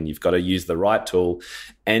nail in. You've got to use the right tool,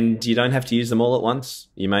 and you don't have to use them all at once.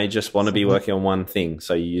 You may just want to be working on one thing,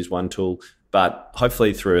 so you use one tool. But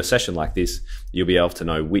hopefully through a session like this, you'll be able to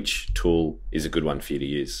know which tool is a good one for you to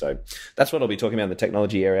use. So that's what I'll be talking about in the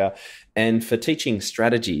technology area. And for teaching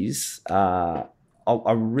strategies, we'll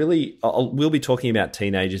be talking about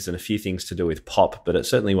teenagers and a few things to do with pop, but it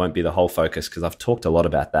certainly won't be the whole focus because I've talked a lot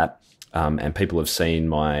about that, and people have seen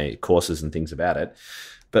my courses and things about it.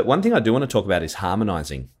 But one thing I do want to talk about is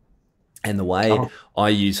harmonizing, and the way I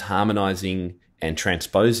use harmonizing and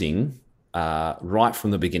transposing right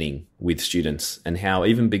from the beginning with students, and how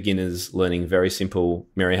even beginners learning very simple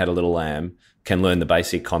Mary Had a Little Lamb can learn the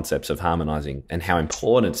basic concepts of harmonizing, and how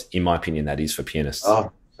important, in my opinion, that is for pianists.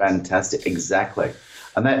 Oh, fantastic. Exactly.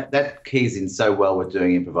 And that keys in so well with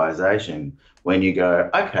doing improvisation when you go,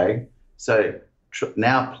 okay, so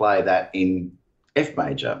now play that in F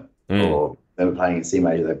major, or they were playing in C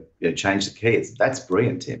major, they change the key. That's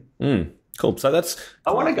brilliant, Tim. Cool. So that's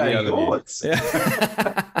I want to go yours.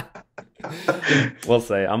 Yeah. We'll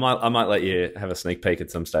see. I might let you have a sneak peek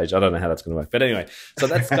at some stage. I don't know how that's going to work, but anyway. So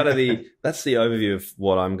that's kind of that's the overview of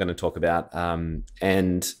what I'm going to talk about.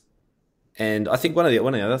 And I think one of the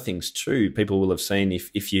other things too, people will have seen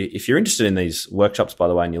if you're interested in these workshops, by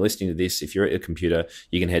the way, and you're listening to this, if you're at your computer,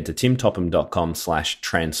 you can head to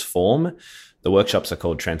timtopham.com/transform. The workshops are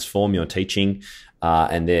called Transform Your Teaching,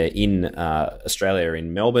 and they're in Australia,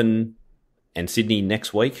 in Melbourne and Sydney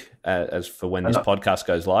next week, as for when this podcast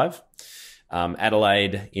goes live.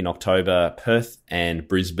 Adelaide in October, Perth and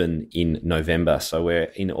Brisbane in November. So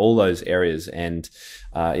we're in all those areas, and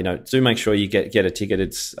do make sure you get a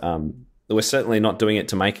ticket. We're certainly not doing it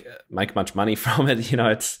to make much money from it.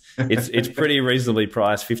 It's pretty reasonably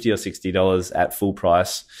priced, $50 or $60 at full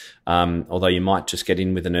price. Although you might just get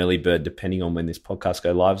in with an early bird depending on when this podcast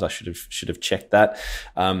goes live. I should have checked that.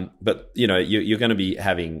 But you're going to be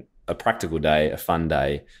having a practical day, a fun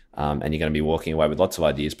day, and you're going to be walking away with lots of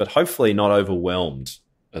ideas, but hopefully not overwhelmed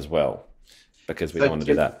as well, because we don't want to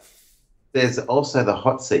do that. There's also the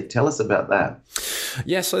hot seat. Tell us about that.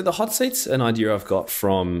 Yeah, so the hot seat's an idea I've got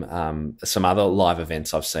from some other live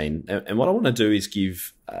events I've seen. And what I want to do is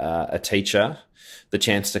give a teacher the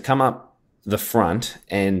chance to come up the front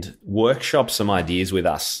and workshop some ideas with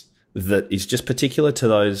us that is just particular to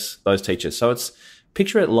those teachers. So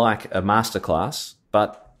picture it like a masterclass,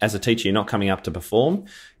 but as a teacher, you're not coming up to perform,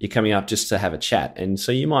 you're coming up just to have a chat. And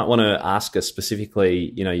so you might want to ask us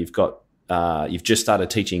specifically, you've just started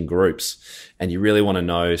teaching groups and you really want to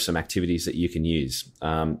know some activities that you can use.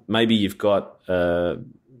 Maybe you've got a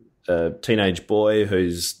teenage boy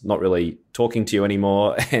who's not really talking to you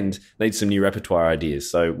anymore and needs some new repertoire ideas.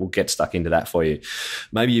 So we'll get stuck into that for you.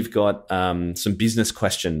 Maybe you've got some business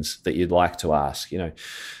questions that you'd like to ask.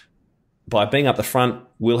 By being up the front,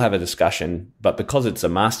 we'll have a discussion, but because it's a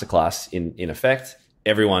masterclass in effect,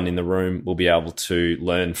 everyone in the room will be able to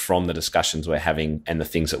learn from the discussions we're having and the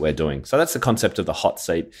things that we're doing. So that's the concept of the hot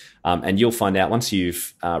seat. And you'll find out once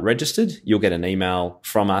you've registered, you'll get an email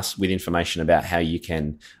from us with information about how you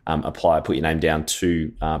can apply, put your name down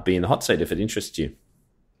to be in the hot seat if it interests you.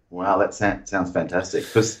 Wow, that sounds fantastic.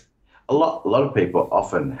 Because a lot of people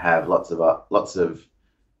often have lots of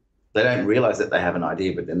they don't realize that they have an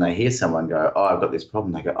idea, but then they hear someone go, "Oh, I've got this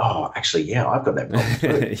problem." They go, "Oh, actually, yeah, I've got that problem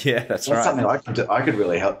too." Yeah, that's right. Something I could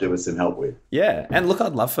really do with some help with. Yeah, and look,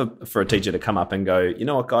 I'd love for a teacher to come up and go, "You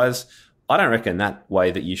know what, guys? I don't reckon that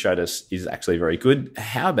way that you showed us is actually very good.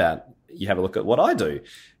 How about you have a look at what I do?"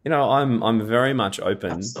 I'm very much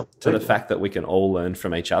open to the fact that we can all learn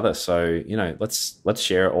from each other. So let's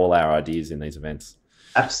share all our ideas in these events.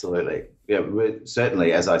 Absolutely, yeah.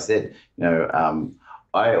 Certainly, as I said, none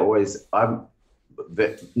of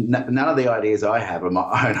the ideas I have are my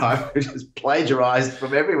own. I just plagiarized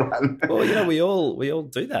from everyone. Well, we all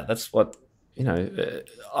do that. That's what,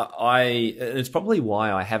 it's probably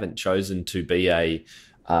why I haven't chosen to be a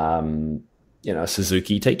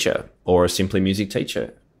Suzuki teacher or a Simply Music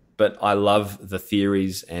teacher. But I love the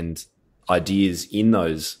theories and ideas in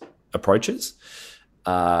those approaches.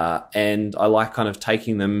 And I like kind of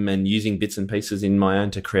taking them and using bits and pieces in my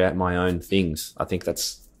own to create my own things. I think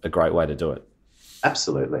that's a great way to do it.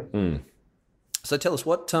 Absolutely. So tell us,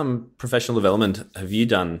 what professional development have you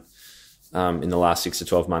done in the last 6 to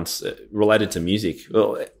 12 months related to music?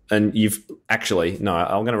 Well, and I'm going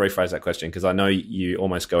to rephrase that question because I know you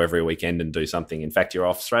almost go every weekend and do something. In fact, you're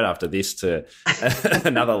off straight after this to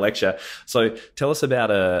another lecture. So tell us about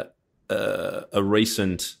a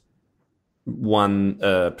recent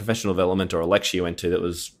professional development or a lecture you went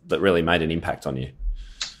to that really made an impact on you.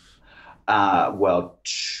 2 or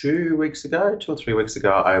 3 weeks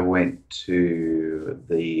ago, I went to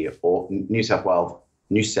the New South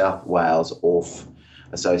Wales Orff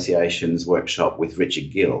Association's workshop with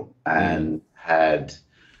Richard Gill and had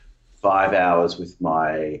 5 hours with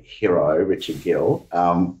my hero, Richard Gill,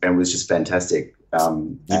 and it was just fantastic.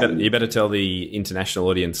 You better tell the international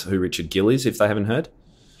audience who Richard Gill is if they haven't heard.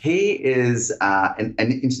 He is an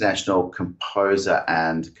international composer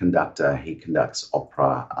and conductor. He conducts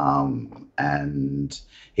opera, and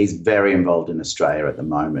he's very involved in Australia at the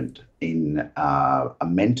moment in a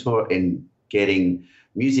mentor in getting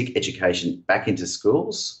music education back into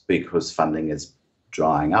schools because funding is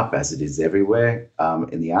drying up, as it is everywhere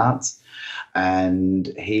in the arts. And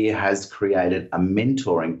he has created a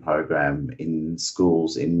mentoring program in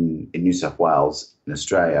schools in New South Wales in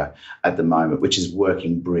Australia at the moment, which is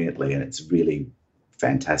working brilliantly, and it's really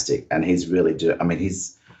fantastic. And he's really I mean,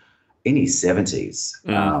 he's in his 70s,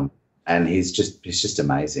 and he's just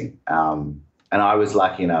amazing. And I was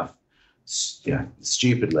lucky enough,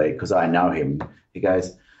 stupidly, because I know him. He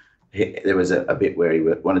goes, there was a bit where he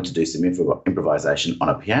wanted to do some improvisation on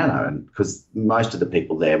a piano, and because most of the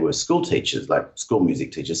people there were school teachers, like school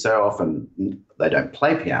music teachers, so often they don't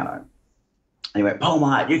play piano. And he went, Paul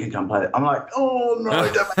Myatt, you can come play that. I'm like, oh,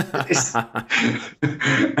 no, don't make this.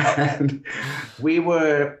 And we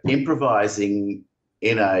were improvising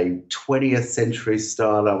in a 20th century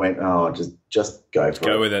style. I went, oh, just go for it.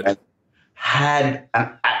 Go with it. And had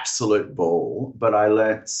an absolute ball, but I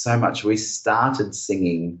learnt so much. We started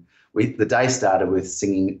singing. The day started with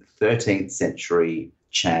singing 13th century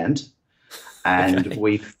chant, and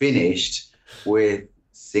we finished with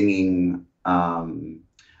singing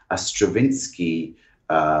a Stravinsky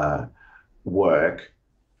work,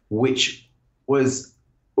 which was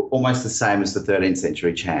almost the same as the 13th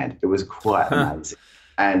century chant. It was quite amazing,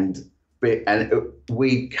 and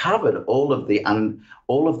we covered all of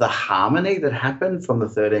the harmony that happened from the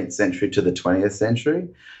 13th century to the 20th century.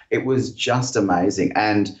 It was just amazing,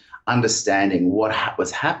 and understanding what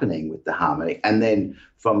was happening with the harmony, and then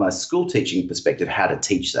from a school teaching perspective, how to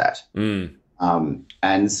teach that.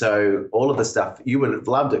 And so all of the stuff, you would have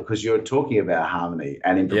loved it because you're talking about harmony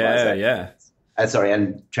and improvisation.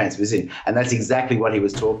 And transposition. And that's exactly what he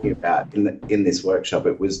was talking about in this workshop.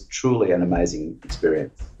 It was truly an amazing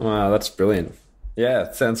experience. Wow, that's brilliant.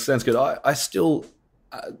 Yeah, sounds good. I still,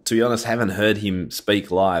 to be honest, haven't heard him speak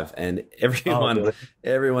live, and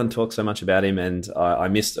everyone talks so much about him, and I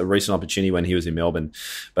missed a recent opportunity when he was in Melbourne.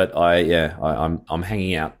 But I'm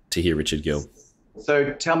hanging out to hear Richard Gill.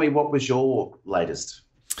 So tell me, what was your latest?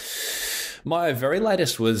 My very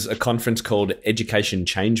latest was a conference called Education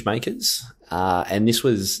Changemakers, and this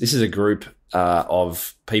is a group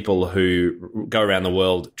of people who go around the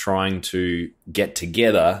world trying to get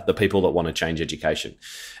together the people that want to change education,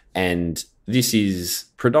 and this is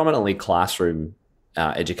predominantly classroom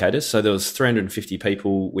educators. So there was 350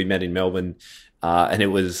 people we met in Melbourne, and it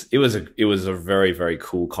was a very, very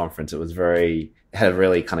cool conference. It was had a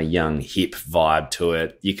really kind of young, hip vibe to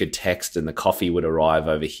it. You could text and the coffee would arrive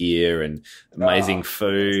over here, and amazing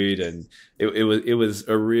food. And it was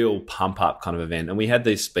a real pump up kind of event. And we had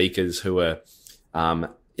these speakers who were,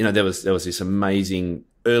 there was this amazing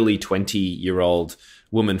early 20-year-old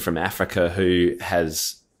woman from Africa who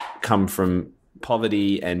has come from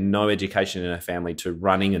poverty and no education in her family to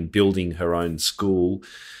running and building her own school.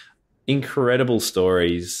 Incredible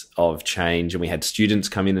stories of change, and we had students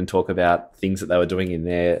come in and talk about things that they were doing in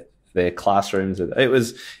their classrooms. It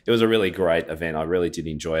was a really great event. I really did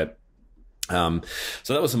enjoy it. So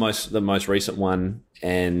that was the most recent one,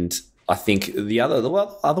 and I think the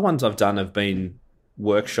other ones I've done have been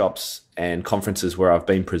workshops and conferences where I've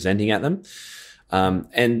been presenting at them.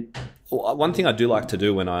 And one thing I do like to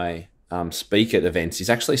do when I speak at events is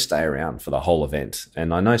actually stay around for the whole event.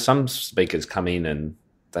 And I know some speakers come in and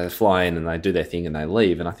they fly in and they do their thing and they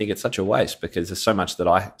leave. And I think it's such a waste because there's so much that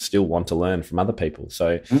I still want to learn from other people.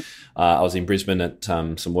 So I was in Brisbane at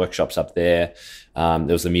some workshops up there. There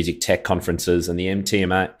was the music tech conferences and the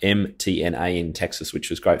MTNA in Texas, which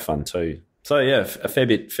was great fun too. So yeah, a fair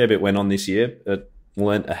bit went on this year.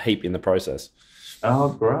 Learned a heap in the process.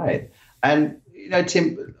 Oh, great. And,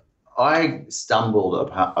 Tim, I stumbled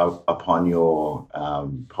upon your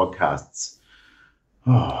podcasts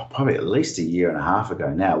probably at least a year and a half ago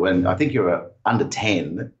now, when I think you were under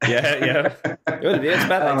 10. Yeah. It's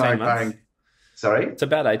about 18 months. Sorry? It's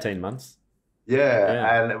about 18 months.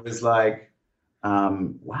 Yeah. And it was like,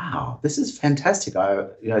 wow, this is fantastic.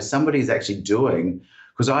 Somebody's actually doing,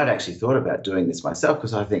 because I'd actually thought about doing this myself,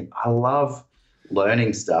 because I think I love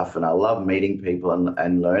learning stuff and I love meeting people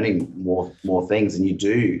and learning more things. And you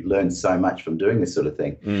do learn so much from doing this sort of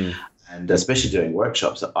thing. And especially doing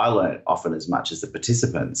workshops, I learn often as much as the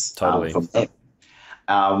participants. Totally. From them.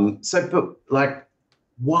 But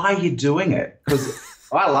why are you doing it? Because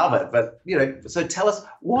I love it, but so tell us,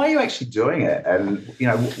 why are you actually doing it? And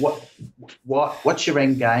what's your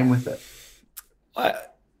end game with it?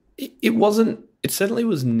 It certainly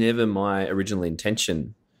was never my original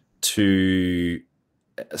intention to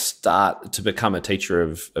start to become a teacher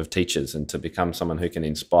of teachers and to become someone who can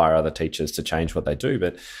inspire other teachers to change what they do.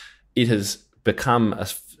 But it has become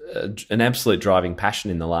an absolute driving passion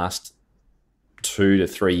in the last 2 to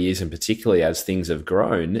 3 years, and particularly as things have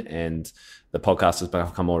grown and the podcast has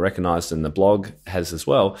become more recognized and the blog has as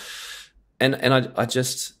well. And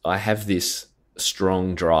I have this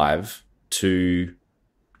strong drive to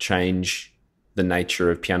change the nature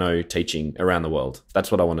of piano teaching around the world. That's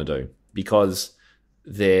what I want to do, because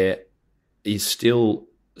there is still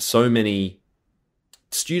so many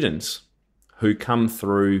students who come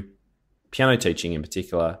through piano teaching in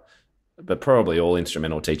particular, but probably all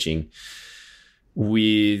instrumental teaching,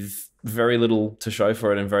 with very little to show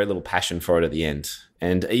for it and very little passion for it at the end.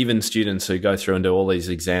 And even students who go through and do all these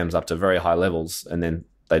exams up to very high levels and then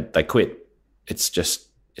they quit. It's just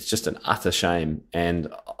an utter shame.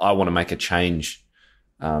 And I want to make a change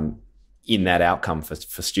in that outcome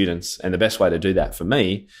for students. And the best way to do that for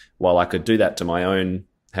me, while I could do that to my own,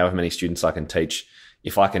 however many students I can teach,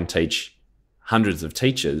 if I can teach hundreds of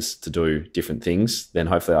teachers to do different things, then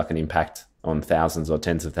hopefully I can impact on thousands or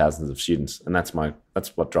tens of thousands of students. And that's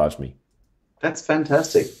what drives me. That's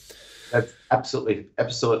fantastic. That's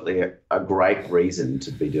absolutely a great reason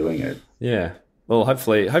to be doing it. Yeah. Well,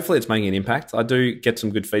 hopefully it's making an impact. I do get some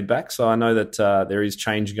good feedback, so I know that there is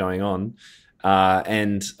change going on.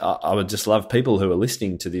 And I would just love people who are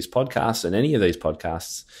listening to this podcast and any of these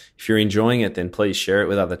podcasts. If you're enjoying it, then please share it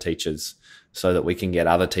with other teachers so that we can get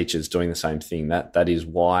other teachers doing the same thing. That is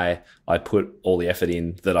why I put all the effort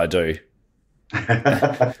in that I do.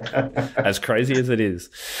 As crazy as it is.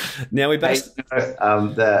 Now we based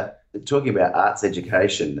talking about arts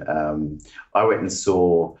education. I went and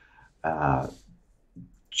saw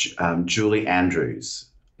Julie Andrews.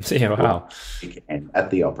 Yeah, wow. At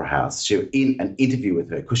the Opera House. She in an interview with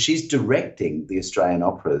her because she's directing the Australian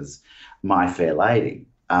Opera's My Fair Lady,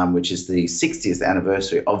 which is the 60th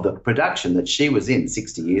anniversary of the production that she was in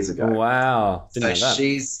 60 years ago. Wow. So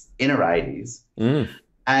she's in her 80s.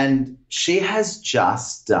 And she has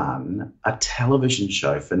just done a television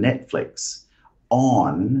show for Netflix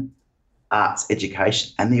on arts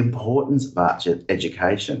education and the importance of arts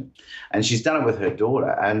education. And she's done it with her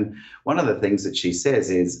daughter. And one of the things that she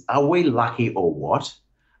says is, are we lucky or what?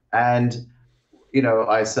 And, you know,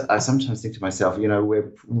 I sometimes think to myself, you know,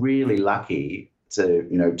 we're really lucky to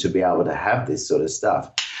be able to have this sort of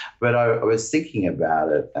stuff. But I was thinking about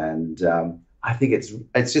it, and I think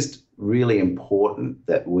it's just really important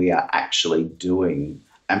that we are actually doing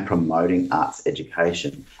and promoting arts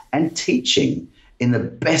education and teaching in the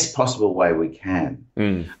best possible way we can.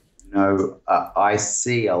 You know, I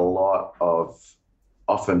see a lot of,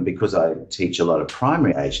 often because I teach a lot of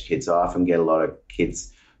primary age kids, I often get a lot of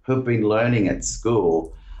kids who've been learning at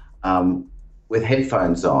school with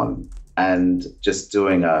headphones on and just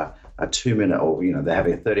doing a 2-minute, or, you know, they're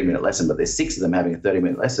having a 30-minute lesson, but there's 6 of them having a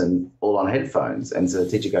 30-minute lesson all on headphones. And so the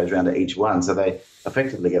teacher goes around to each one. So they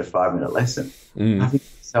effectively get a 5-minute lesson. I think,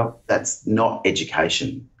 so that's not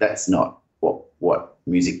education. That's not what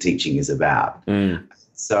music teaching is about.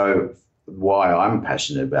 So why I'm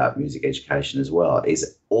passionate about music education as well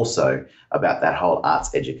is also about that whole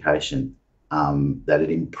arts education, that it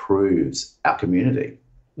improves our community.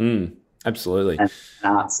 Absolutely. And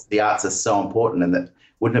the arts are so important, and that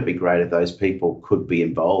wouldn't it be great if those people could be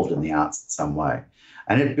involved in the arts in some way?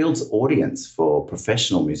 And it builds audience for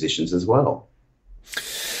professional musicians as well.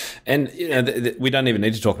 And you know, we don't even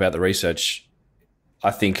need to talk about the research.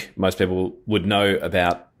 I think most people would know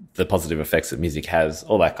about the positive effects that music has,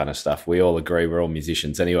 all that kind of stuff. We all agree, we're all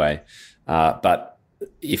musicians anyway. But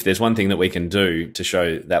if there's one thing that we can do to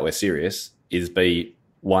show that we're serious, is be,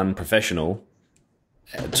 1, professional,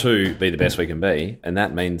 2, be the best we can be. And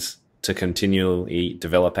that means to continually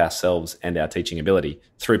develop ourselves and our teaching ability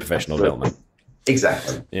through professional development.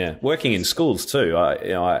 Exactly. Yeah. Working in schools too.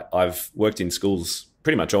 I've worked in schools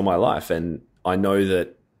pretty much all my life, and I know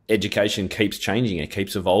that education keeps changing, it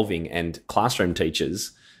keeps evolving, and classroom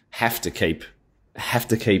teachers have to keep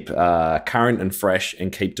current and fresh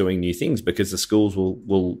and keep doing new things, because the schools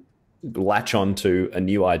will latch on to a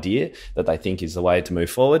new idea that they think is the way to move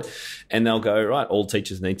forward, and they'll go, right, all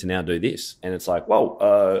teachers need to now do this. And it's like, well,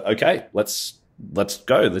 okay, let's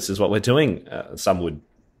go. This is what we're doing. Some would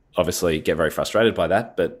obviously get very frustrated by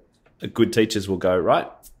that, but good teachers will go,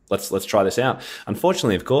 right, let's try this out.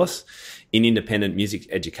 Unfortunately, of course, in independent music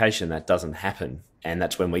education, that doesn't happen. And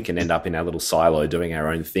that's when we can end up in our little silo doing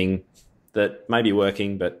our own thing that may be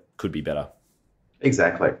working, but could be better.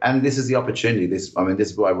 Exactly. And this is the opportunity. This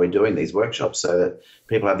is why we're doing these workshops, so that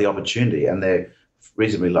people have the opportunity, and they're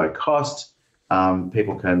reasonably low cost.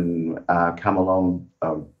 People can come along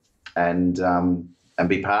and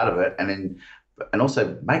be part of it, and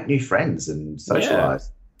also make new friends and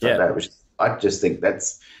socialize. Yeah. Which I just think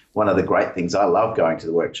that's one of the great things. I love going to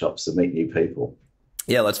the workshops to meet new people.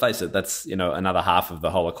 Yeah, let's face it, that's, you know, another half of the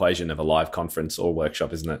whole equation of a live conference or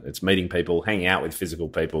workshop, isn't it? It's meeting people, hanging out with physical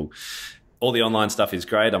people. All the online stuff is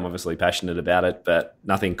great. I'm obviously passionate about it, but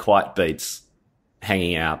nothing quite beats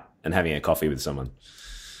hanging out and having a coffee with someone.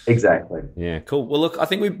 Exactly. Yeah, cool. Well, look, I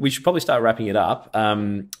think we should probably start wrapping it up.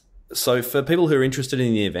 So for people who are interested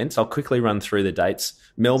in the events, I'll quickly run through the dates.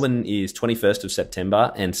 Melbourne is 21st of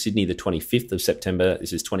September and Sydney the 25th of September.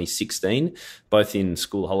 This is 2016, both in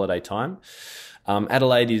school holiday time.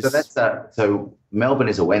 Adelaide is... So Melbourne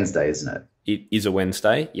is a Wednesday, isn't it? It is a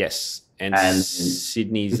Wednesday, yes. And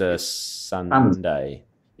Sydney's a Sunday.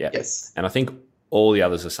 Yeah. Yes. And I think all the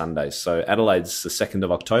others are Sundays. So Adelaide's the 2nd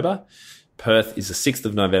of October. Perth is the 6th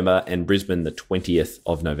of November and Brisbane the 20th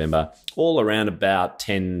of November, all around about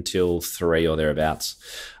 10 till 3 or thereabouts.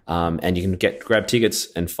 And you can grab tickets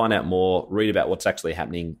and find out more, read about what's actually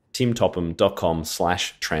happening,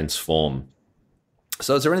 timtopham.com/transform.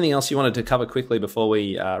 So is there anything else you wanted to cover quickly before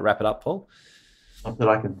we wrap it up, Paul? Not that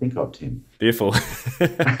I can think of, Tim. Beautiful.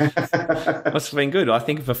 It's been good. I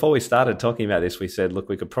think before we started talking about this, we said, look,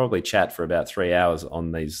 we could probably chat for about 3 hours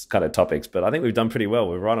on these kind of topics, but I think we've done pretty well.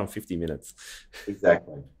 We're right on 50 minutes.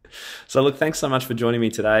 Exactly. So look, thanks so much for joining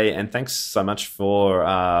me today, and thanks so much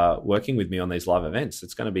for working with me on these live events.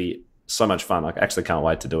 It's going to be so much fun. I actually can't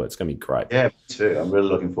wait to do it. It's going to be great. Yeah, me too. I'm really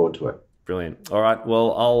looking forward to it. Brilliant. All right.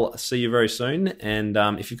 Well, I'll see you very soon. And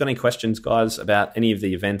if you've got any questions, guys, about any of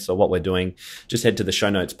the events or what we're doing, just head to the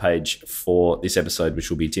show notes page for this episode,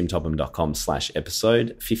 which will be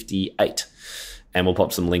timtopham.com/episode 58. And we'll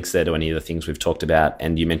pop some links there to any of the things we've talked about.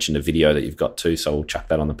 And you mentioned a video that you've got too, so we'll chuck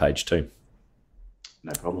that on the page too.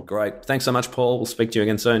 No problem. Great. Thanks so much, Paul. We'll speak to you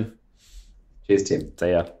again soon. Cheers, Tim.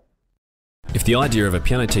 See ya. If the idea of a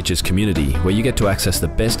piano teachers community where you get to access the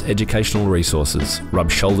best educational resources, rub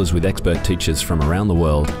shoulders with expert teachers from around the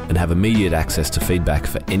world, and have immediate access to feedback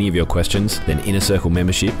for any of your questions, then Inner Circle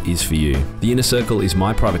membership is for you. The Inner Circle is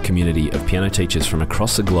my private community of piano teachers from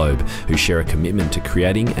across the globe who share a commitment to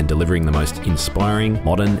creating and delivering the most inspiring,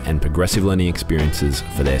 modern and progressive learning experiences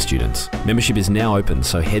for their students. Membership is now open,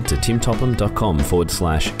 so head to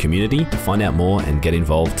timtopham.com/community to find out more and get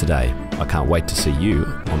involved today. I can't wait to see you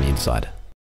on the inside.